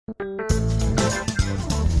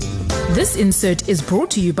This insert is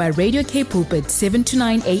brought to you by Radio K Pulpit 7 to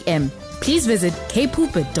 9 a.m. Please visit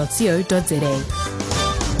kpulpit.co.za.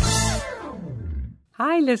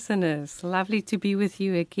 Hi listeners, lovely to be with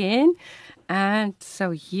you again. And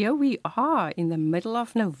so here we are in the middle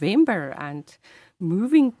of November and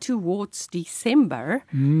moving towards December.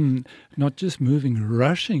 Not just moving,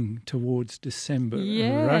 rushing towards December,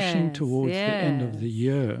 rushing towards the end of the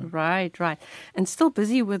year. Right. And still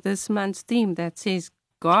busy with this month's theme that says,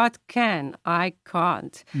 God can, I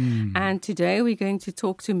can't. And today we're going to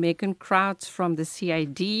talk to Megan Kroutz from the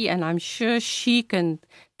CID, and I'm sure she can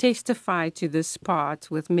testify to this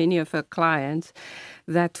part with many of her clients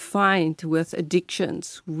that find with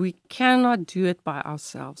addictions, we cannot do it by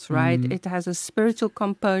ourselves, right? It has a spiritual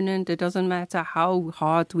component. It doesn't matter how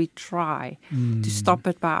hard we try to stop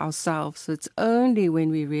it by ourselves. It's only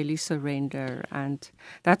when we really surrender, and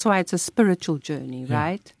that's why it's a spiritual journey,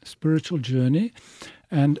 right? Spiritual journey.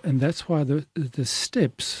 And that's why the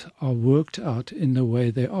steps are worked out in the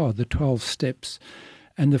way they are, the 12 steps.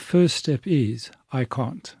 And the first step is, I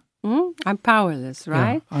can't. I'm powerless,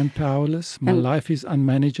 right? Yeah, I'm powerless. My life is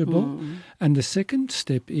unmanageable. And the second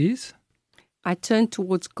step is, I turn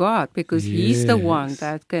towards God because He's the one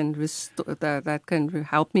that can restore, that can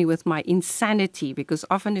help me with my insanity. Because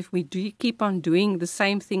often, if we do keep on doing the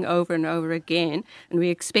same thing over and over again, and we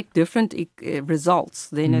expect different results,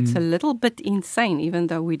 then it's a little bit insane, even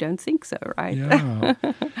though we don't think so, right? Yeah.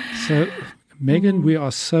 So, Megan, we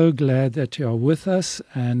are so glad that you are with us,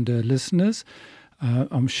 and listeners.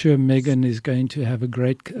 I'm sure Megan is going to have a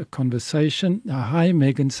great conversation. Hi,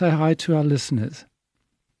 Megan. Say hi to our listeners.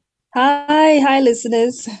 Hi,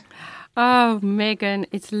 listeners. Oh, Megan,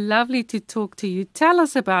 it's lovely to talk to you. Tell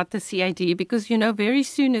us about the CID because, very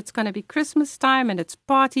soon it's going to be Christmas time and it's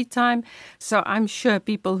party time. So I'm sure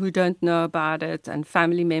people who don't know about it and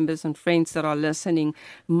family members and friends that are listening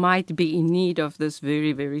might be in need of this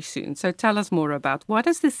very, very soon. So tell us more about what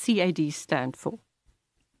does the CID stand for?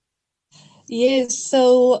 Yes,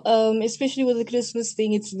 so especially with the Christmas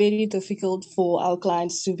thing, it's very difficult for our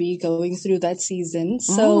clients to be going through that season.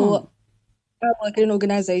 So I work in an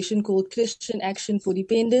organization called Christian Action for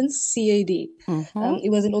Dependence, CAD.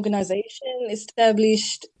 It was an organization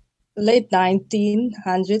established late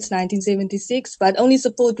 1900s, 1976, but only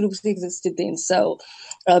support groups existed then. So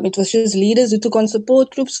it was just leaders who took on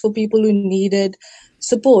support groups for people who needed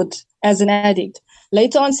support as an addict.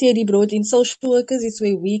 Later on, CID brought in social workers. It's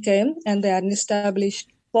where we came, and they had an established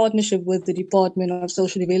partnership with the Department of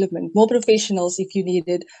Social Development. More professionals if you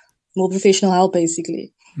needed more professional help,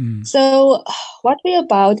 basically. So what we're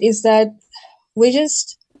about is that we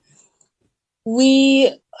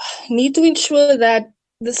need to ensure that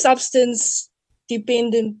the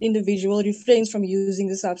substance-dependent individual refrains from using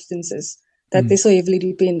the substances that they so heavily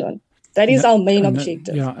depend on. That is our main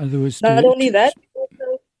objective. Yeah, in other words, not only that,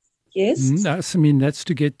 yes. That's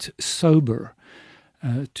to get sober,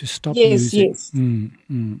 to stop using. Yes.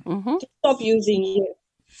 To stop using, yes.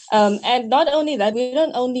 And not only that, we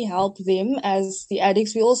don't only help them as the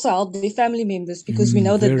addicts, we also help their family members because we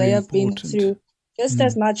know that they have been through just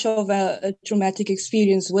as much of a traumatic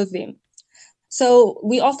experience with them. So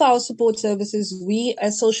we offer our support services. We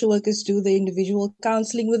as social workers do the individual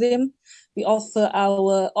counseling with them. We offer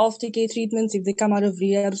our aftercare treatments if they come out of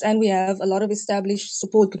rehabs, and we have a lot of established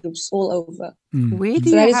support groups all over. Where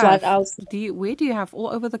do you have all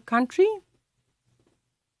over the country?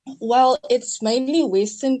 Well, it's mainly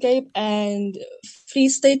Western Cape and Free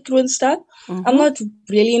State Kroonstad. I'm not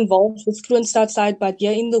really involved with Kroonstad side, but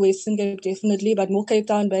yeah, in the Western Cape definitely, but more Cape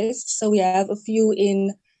Town based. So we have a few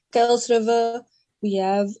in Kuils River, we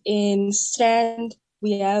have in Strand,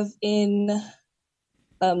 we have in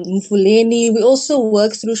Mfuleni. We also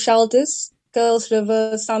work through shelters, Kuils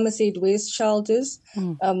River, Somerset West shelters.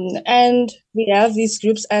 And we have these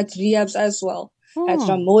groups at rehabs as well, at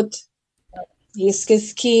Ramot,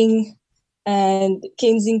 Hesketh King, and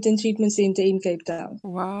Kensington Treatment Center in Cape Town.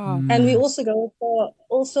 Wow. And we also go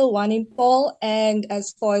for one in Paul and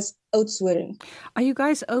as far as Oudtshoorn. Are you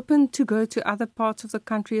guys open to go to other parts of the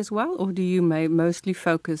country as well, or do you mostly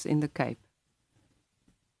focus in the Cape?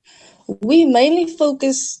 We mainly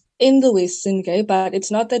focus in the Western Cape, but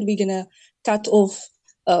it's not that we're going to cut off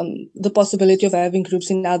the possibility of having groups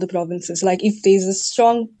in other provinces. Like if there's a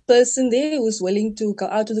strong person there who's willing to go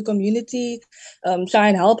out to the community, try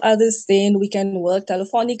and help others, then we can work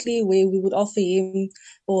telephonically where we would offer him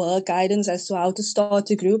or her guidance as to how to start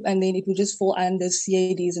a group, and then it would just fall under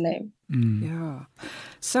CAD's name. Yeah.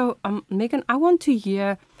 So, Megan, I want to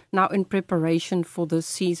hear now in preparation for this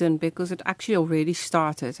season, because it actually already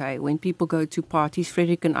started. When people go to parties,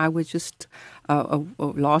 Frederick and I were just,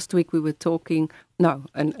 last week we were talking,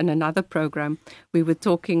 in another program, we were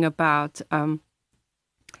talking about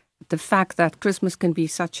the fact that Christmas can be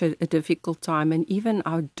such a difficult time, and even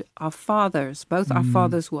our fathers, both our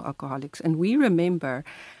fathers were alcoholics, and we remember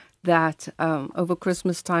that over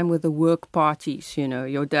Christmas time with the work parties,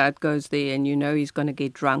 your dad goes there and he's going to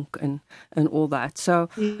get drunk and all that. So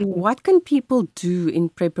what can people do in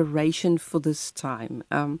preparation for this time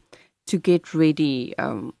to get ready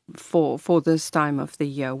for this time of the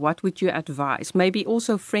year? What would you advise? Maybe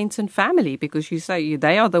also friends and family, because you say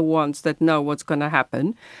they are the ones that know what's going to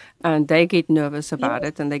happen and they get nervous about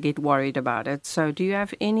it and they get worried about it. So do you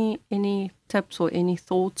have any tips or any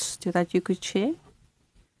thoughts that you could share?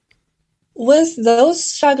 With those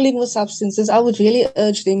struggling with substances, I would really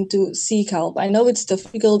urge them to seek help. I know it's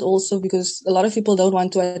difficult also because a lot of people don't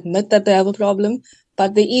want to admit that they have a problem,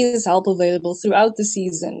 but there is help available throughout the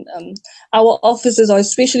season. Our offices are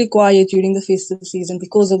especially quiet during the festive season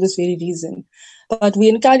because of this very reason. But we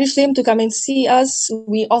encourage them to come and see us.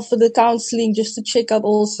 We offer the counseling just to check up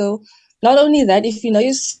also. Not only that, if you know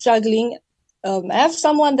you're struggling, have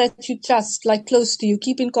someone that you trust, like close to you,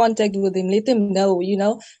 keep in contact with them, let them know,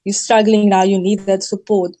 you're struggling now, you need that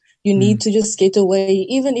support. You need to just get away,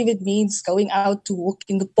 even if it means going out to walk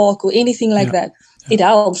in the park or anything like that. It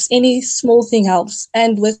helps. Any small thing helps.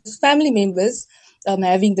 And with family members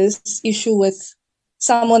having this issue with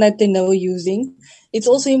someone that they know using, it's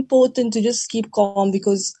also important to just keep calm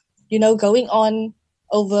because, going on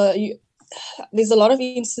over... there's a lot of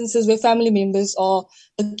instances where family members are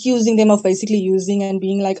accusing them of basically using and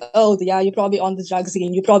being like, oh, yeah, you're probably on the drugs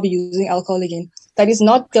again. You're probably using alcohol again. That is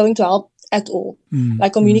not going to help at all.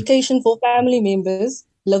 Like communication for family members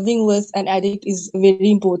living with an addict is very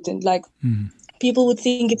important. Like people would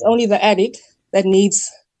think it's only the addict that needs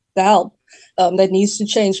the help, that needs to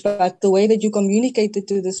change. But the way that you communicate it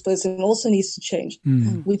to this person also needs to change,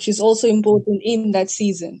 which is also important in that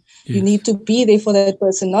season. Yes. You need to be there for that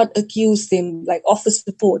person, not accuse them, like offer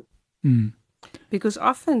support. Because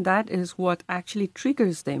often that is what actually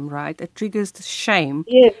triggers them, right? It triggers the shame,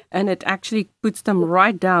 and it actually puts them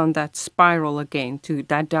right down that spiral again, to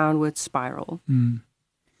that downward spiral.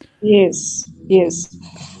 Yes.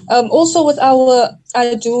 Also with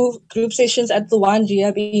I do group sessions at the one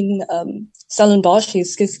rehab in Stellenbosch,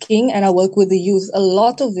 Heskes King, and I work with the youth. A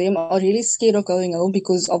lot of them are really scared of going home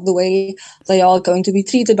because of the way they are going to be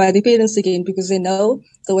treated by their parents again, because they know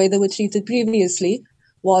the way they were treated previously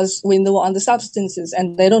was when they were on the substances,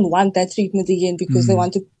 and they don't want that treatment again because they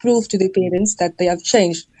want to prove to their parents that they have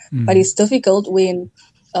changed. But it's difficult when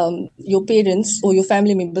your parents or your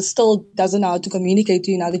family members still doesn't know how to communicate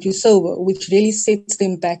to you now that you're sober, which really sets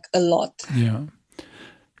them back a lot.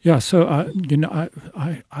 Yeah, so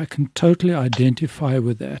I can totally identify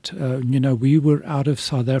with that. We were out of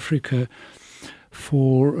South Africa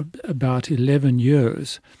for about 11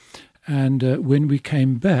 years, and when we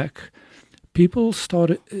came back, people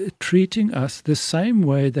started treating us the same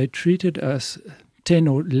way they treated us 10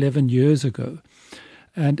 or 11 years ago,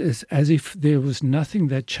 and as if there was nothing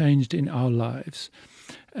that changed in our lives.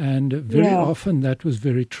 And very often that was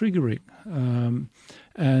very triggering.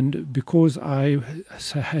 And because I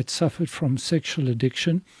had suffered from sexual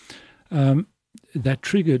addiction, that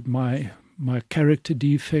triggered my character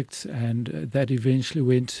defects, and that eventually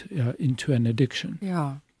went into an addiction.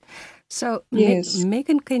 Yeah. So,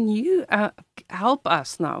 Megan, can you help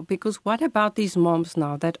us now? Because what about these moms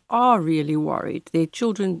now that are really worried? Their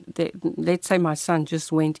children, let's say my son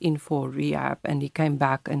just went in for rehab and he came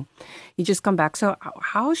back and he just come back. So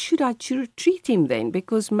how should I treat him then?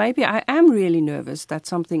 Because maybe I am really nervous that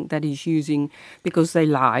something that he's using because they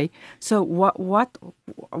lie. So what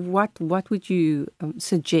would you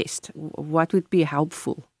suggest? What would be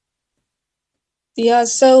helpful? Yeah,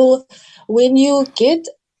 so when you get,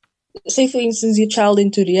 say for instance, your child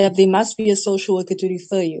into rehab, there must be a social worker to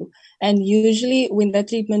refer you. And usually when that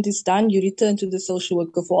treatment is done, you return to the social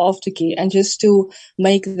worker for aftercare, and just to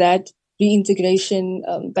make that reintegration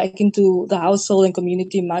back into the household and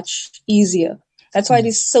community much easier. That's why it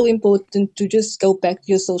is so important to just go back to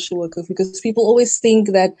your social worker, because people always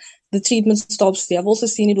think that the treatment stops there. I've also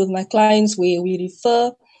seen it with my clients where we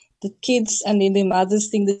refer the kids and then their mothers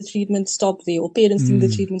think the treatment stopped there, or parents think the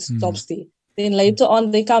treatment stops there. Then later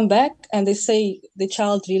on, they come back and they say the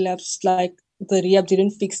child relapsed, like the rehab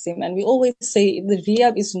didn't fix them. And we always say the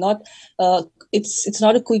rehab is not, it's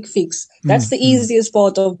not a quick fix. That's the easiest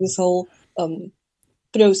part of this whole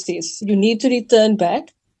process. You need to return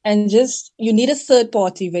back, and you need a third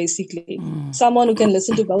party, basically, someone who can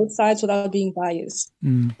listen to both sides without being biased.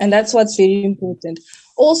 And that's what's very important.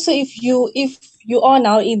 Also, if you are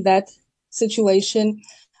now in that situation,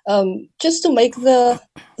 just to make the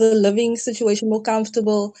living situation more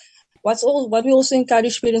comfortable. What we also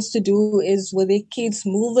encourage parents to do is with their kids,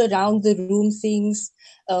 move around the room things,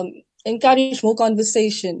 encourage more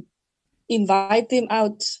conversation, invite them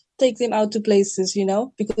out, take them out to places,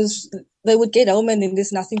 because they would get home and then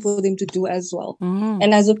there's nothing for them to do as well.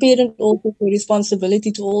 And as a parent, also the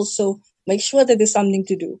responsibility to also make sure that there's something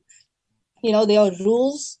to do. There are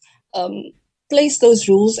rules, place those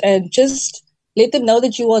rules and just let them know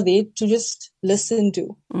that you are there to just listen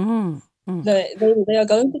to. They are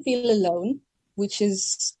going to feel alone, which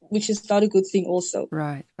is not a good thing also.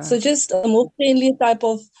 Right. So just a more friendly type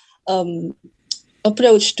of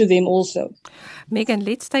approach to them also. Megan,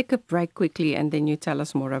 let's take a break quickly and then you tell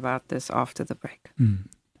us more about this after the break.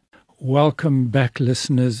 Welcome back,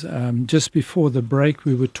 listeners. Just before the break,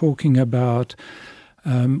 we were talking about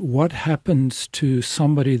what happens to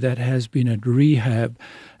somebody that has been at rehab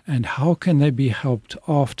and how can they be helped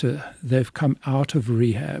after they've come out of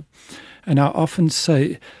rehab. And I often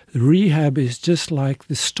say rehab is just like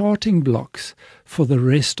the starting blocks for the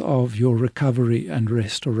rest of your recovery and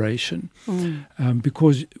restoration,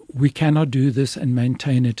 because we cannot do this and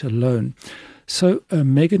maintain it alone. So,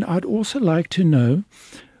 Megan, I'd also like to know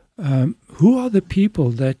who are the people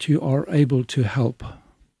that you are able to help?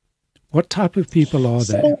 What type of people are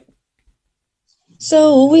they?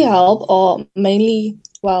 So who we help are mainly,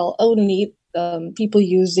 only people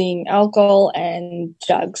using alcohol and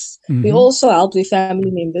drugs. We also help the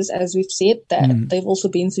family members, as we've said, that they've also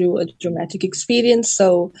been through a traumatic experience.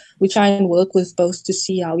 So we try and work with both to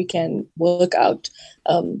see how we can work out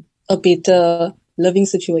a better living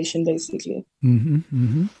situation, basically.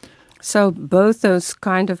 So both those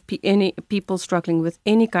kind of any people struggling with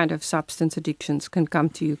any kind of substance addictions can come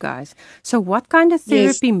to you guys. So what kind of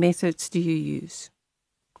therapy methods do you use?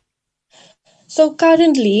 So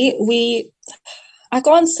currently, I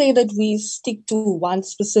can't say that we stick to one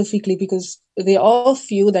specifically because there are a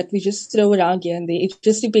few that we just throw around here and there. It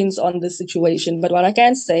just depends on the situation. But what I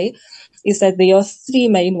can say is that there are three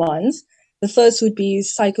main ones. The first would be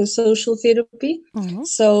psychosocial therapy.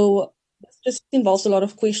 So this just involves a lot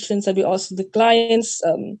of questions that we ask the clients.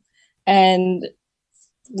 And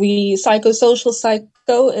psycho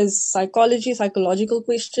is psychology, psychological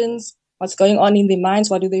questions. What's going on in their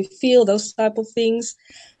minds? What do they feel? Those type of things.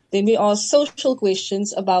 Then we ask social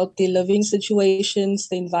questions about their living situations,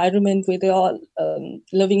 the environment where they are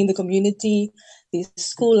living in the community, their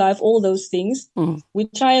school life, all those things. We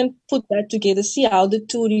try and put that together, see how the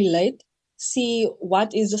two relate, see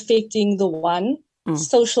what is affecting the one,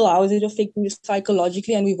 social, how is it affecting you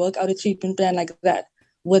psychologically, and we work out a treatment plan like that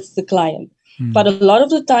with the client. But a lot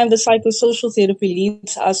of the time, the psychosocial therapy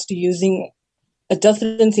leads us to using a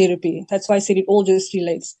different therapy. That's why I said it all just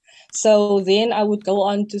relates. So then I would go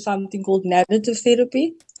on to something called narrative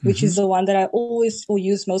therapy, which is the one that I always will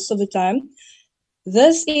use most of the time.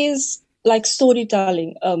 This is like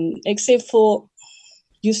storytelling, except for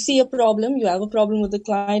you see a problem, you have a problem with the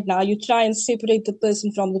client. Now you try and separate the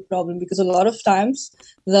person from the problem, because a lot of times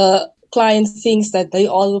the client thinks that they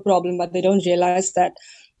are the problem, but they don't realize that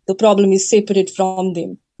the problem is separate from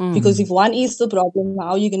them. Because if one is the problem,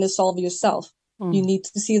 how are you going to solve yourself? You need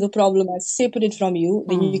to see the problem as separate from you,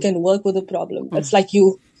 then you can work with the problem. It's like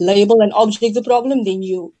you label an object the problem, then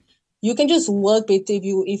you can just work better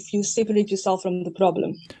if you separate yourself from the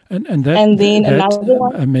problem. And then another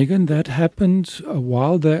one, Megan, that happens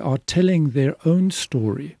while they are telling their own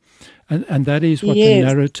story. And that is what the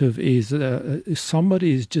narrative is.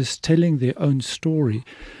 Somebody is just telling their own story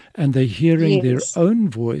and they're hearing their own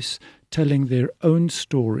voice telling their own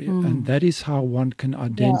story, and that is how one can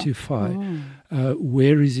identify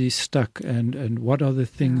where is he stuck and what are the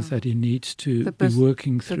things that he needs to be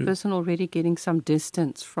working through. The person already getting some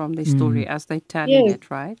distance from their story as they're telling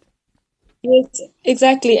it, right? Yes,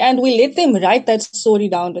 exactly. And we let them write that story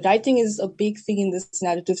down. Writing is a big thing in this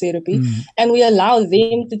narrative therapy, and we allow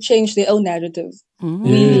them to change their own narrative.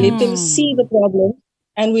 We let them see the problem,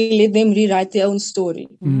 and we let them rewrite their own story.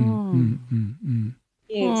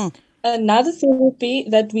 Yes. Another therapy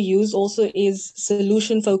that we use also is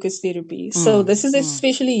solution-focused therapy. So this is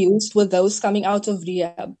especially used with those coming out of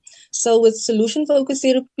rehab. So with solution-focused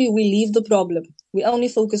therapy, we leave the problem. We only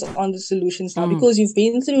focus on the solutions now because you've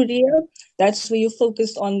been through rehab. That's where you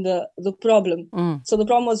focused on the problem. So the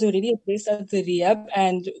problem was already addressed at the rehab,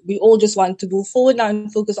 and we all just want to move forward now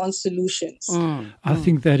and focus on solutions. I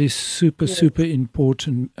think that is super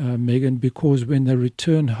important, Megan, because when they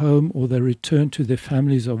return home or they return to their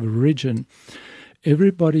families of origin,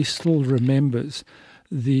 everybody still remembers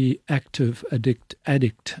the active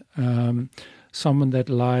addict. someone that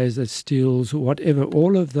lies, that steals, whatever,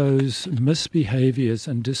 all of those misbehaviors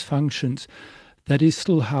and dysfunctions, that is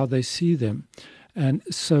still how they see them. And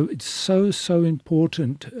so it's so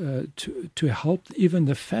important to help even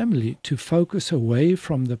the family to focus away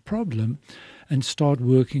from the problem and start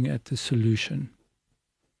working at the solution.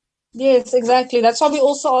 Yes, exactly. That's why we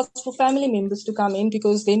also ask for family members to come in,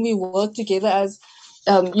 because then we work together as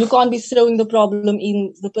you can't be throwing the problem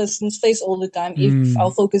in the person's face all the time if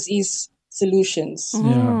our focus is solutions.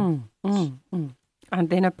 Yeah. And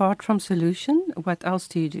then apart from solution, what else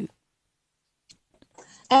do you do?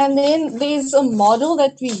 And then there's a model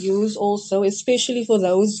that we use also, especially for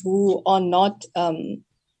those who are not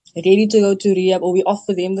ready to go to rehab, or we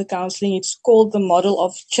offer them the counseling. It's called the model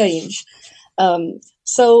of change.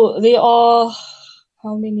 So there are,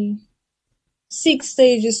 how many? 6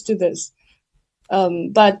 stages to this.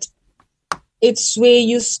 But it's where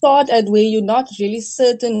you start at where you're not really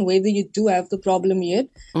certain whether you do have the problem yet.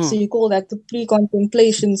 So you call that the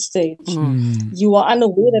pre-contemplation stage. You are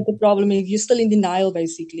unaware that the problem is, you're still in denial,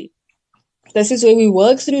 basically. This is where we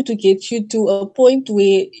work through to get you to a point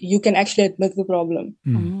where you can actually admit the problem.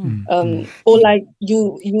 Or like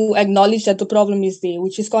you acknowledge that the problem is there,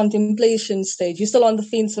 which is contemplation stage. You're still on the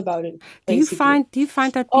fence about it. Do you find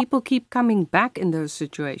that people keep coming back in those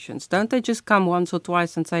situations? Don't they just come once or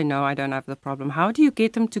twice and say, no, I don't have the problem? How do you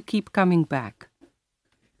get them to keep coming back?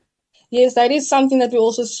 Yes, that is something that we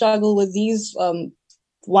also struggle with. These only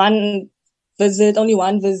one visit,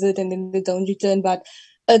 and then they don't return. But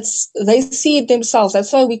they see it themselves.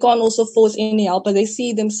 That's why we can't also force any help, but they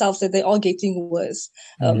see themselves that they are getting worse.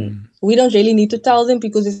 We don't really need to tell them,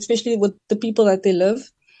 because especially with the people that they live,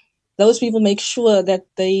 those people make sure that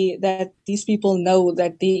these people know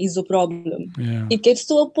that there is a problem. Yeah. It gets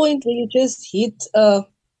to a point where you just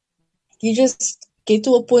get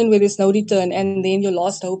to a point where there's no return, and then your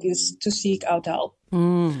last hope is to seek out help.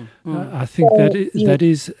 I think that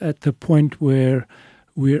is at the point where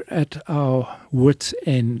we're at our wits'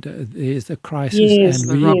 end. There's a crisis,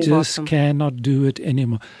 and we just cannot do it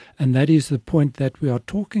anymore. And that is the point that we are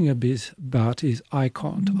talking about is I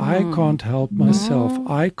can't help myself.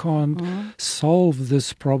 I can't solve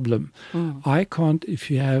this problem. I can't,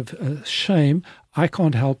 if you have shame, I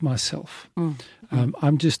can't help myself.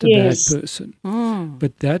 I'm just a bad person.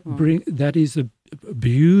 But that is a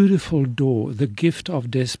beautiful door, the gift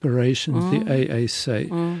of desperation, the AA say,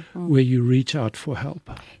 where you reach out for help.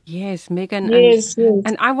 Yes, Megan. Yes.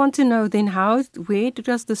 And I want to know then where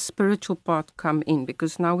does the spiritual part come in?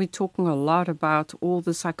 Because now we're talking a lot about all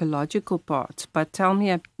the psychological parts, but tell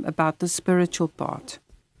me about the spiritual part.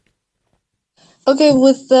 Okay,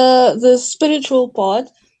 with the spiritual part,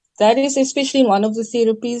 that is especially in one of the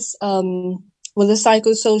therapies, with the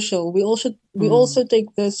psychosocial. We also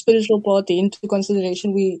take the spiritual part into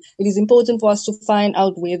consideration. It is important for us to find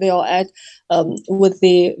out where they are at with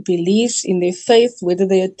their beliefs in their faith, whether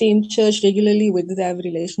they attend church regularly, whether they have a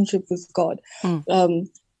relationship with God.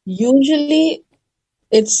 Usually,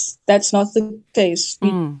 that's not the case.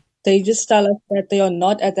 They just tell us that they are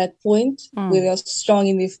not at that point where they are strong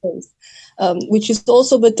in their faith, which is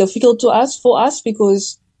also a bit difficult for us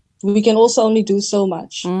because we can also only do so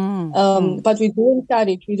much. But we do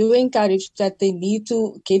encourage that they need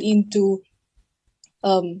to get into,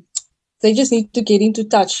 they just need to get into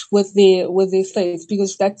touch with their faith,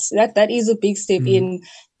 because that is a big step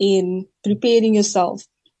in preparing yourself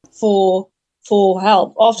for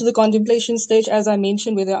help. After the contemplation stage, as I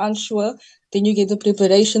mentioned, where they're unsure, then you get the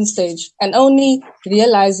preparation stage, and only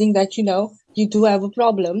realizing that you do have a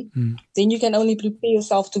problem, then you can only prepare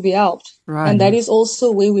yourself to be helped. Right. And that is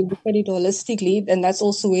also where we look at it holistically, and that's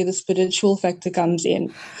also where the spiritual factor comes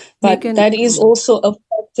in. But that is also a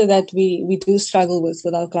factor that we do struggle with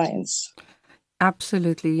our clients.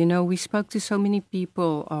 Absolutely. We spoke to so many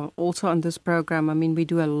people also on this program. I mean, we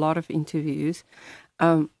do a lot of interviews.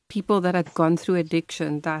 People that had gone through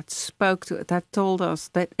addiction that told us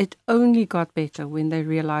that it only got better when they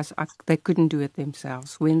realized they couldn't do it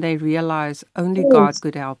themselves, when they realized only God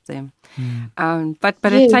could help them. But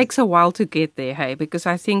it takes a while to get there, hey, because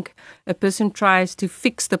I think a person tries to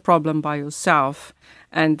fix the problem by yourself.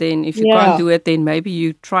 And then if you can't do it, then maybe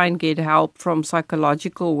you try and get help from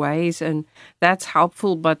psychological ways, and that's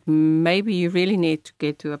helpful. But maybe you really need to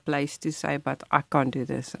get to a place to say, but I can't do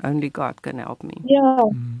this. Only God can help me. Yeah.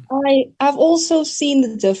 I've also seen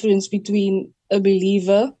the difference between a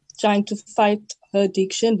believer trying to fight her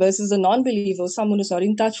addiction versus a non-believer, someone who's not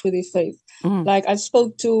in touch with their faith. Like I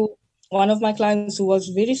spoke to one of my clients who was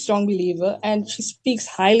a very strong believer, and she speaks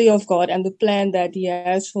highly of God and the plan that He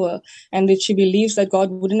has for her, and that she believes that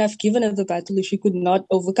God wouldn't have given her the battle if she could not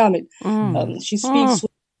overcome it. She speaks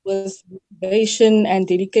with motivation and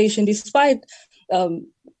dedication, despite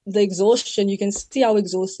the exhaustion. You can see how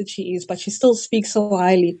exhausted she is, but she still speaks so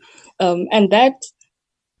highly. And that,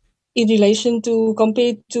 in relation to,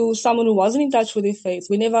 compared to someone who wasn't in touch with their faith,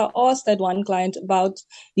 we never asked that one client about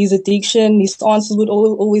his addiction. His answers would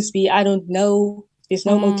always be, I don't know. There's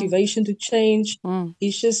no motivation to change.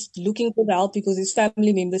 He's just looking for help because his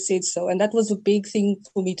family member said so. And that was a big thing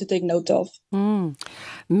for me to take note of.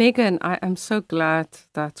 Megan, I am so glad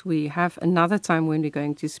that we have another time when we're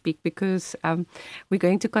going to speak, because we're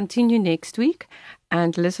going to continue next week.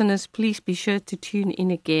 And listeners, please be sure to tune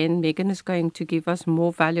in again. Megan is going to give us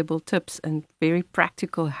more valuable tips and very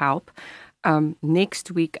practical help next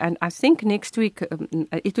week. And I think next week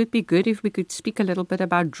it would be good if we could speak a little bit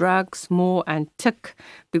about drugs more, and tick,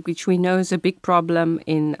 which we know is a big problem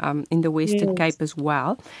in the Western Cape as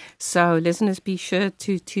well. So listeners, be sure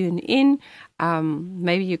to tune in.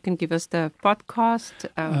 Maybe you can give us the podcast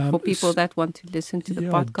for people that want to listen to the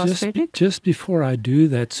podcast, Frederick. Just before I do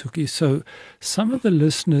that, Suki, so some of the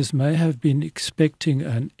listeners may have been expecting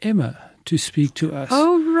an Emma to speak to us.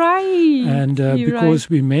 Oh, right. And because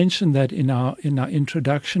we mentioned that in our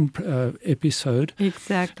introduction episode.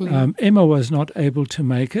 Exactly. Emma was not able to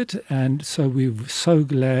make it, and so we're so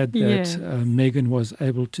glad that Megan was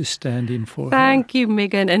able to stand in for her. Thank you,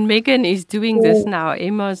 Megan. And Megan is doing this now.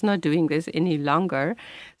 Emma is not doing this any longer.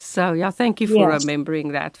 So, thank you for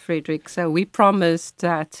remembering that, Frederick. So we promised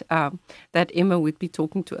that that Emma would be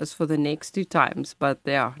talking to us for the next 2 times, but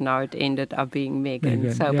now it ended up being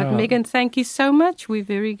Megan. But Megan, thank you so much. We're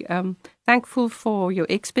very thankful for your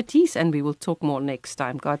expertise, and we will talk more next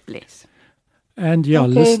time. God bless. And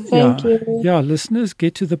listeners,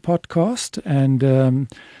 get to the podcast and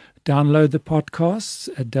download the podcasts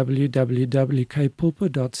at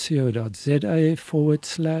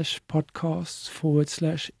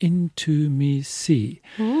www.kpulpit.co.za/podcasts/into-me-see.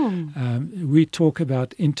 We talk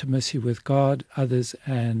about intimacy with God, others,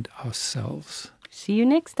 and ourselves. See you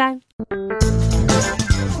next time.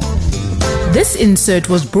 This insert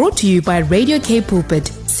was brought to you by Radio K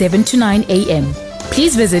Pulpit, 7 to 9 a.m.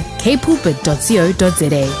 Please visit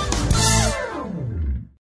kpulpit.co.za.